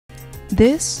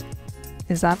This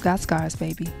is I've Got Scars,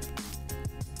 baby.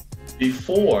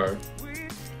 Before,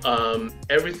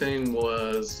 everything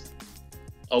was,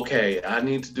 okay, I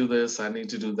need to do this, I need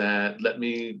to do that, let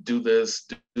me do this,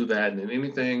 do that. And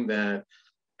anything that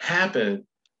happened,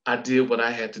 I did what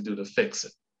I had to do to fix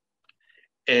it.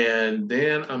 And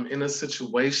then I'm in a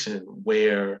situation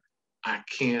where I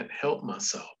can't help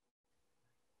myself.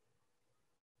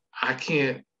 I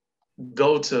can't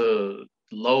go to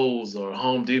Lowe's or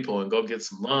Home Depot and go get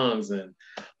some lungs and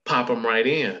pop them right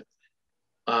in.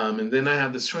 And then I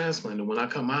have this transplant, and when I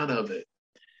come out of it,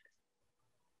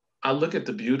 I look at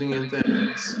the beauty in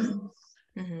things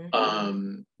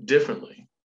differently.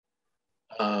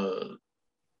 Uh,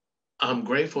 I'm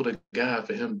grateful to God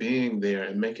for Him being there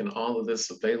and making all of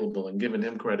this available and giving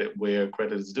Him credit where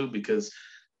credit is due, because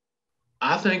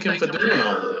I thank Him for doing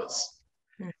all of this.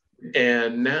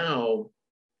 And now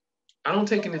I don't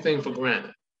take anything for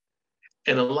granted.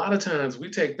 And a lot of times we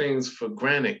take things for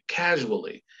granted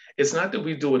casually. It's not that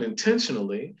we do it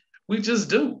intentionally, we just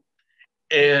do.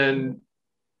 And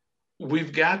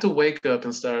we've got to wake up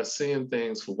and start seeing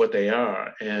things for what they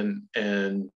are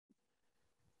and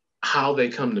how they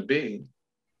come to be.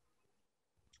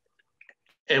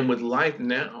 And with life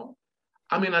now,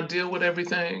 I mean, I deal with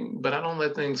everything, but I don't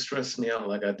let things stress me out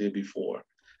like I did before.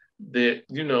 That,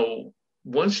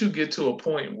 once you get to a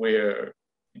point where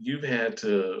you've had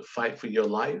to fight for your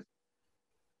life,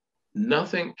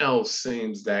 nothing else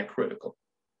seems that critical.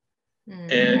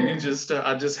 And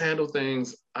I just handle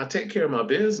things. I take care of my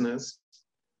business,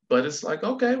 but it's like,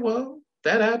 okay, well,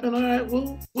 that happened. All right,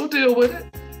 we'll deal with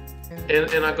it.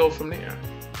 And I go from there.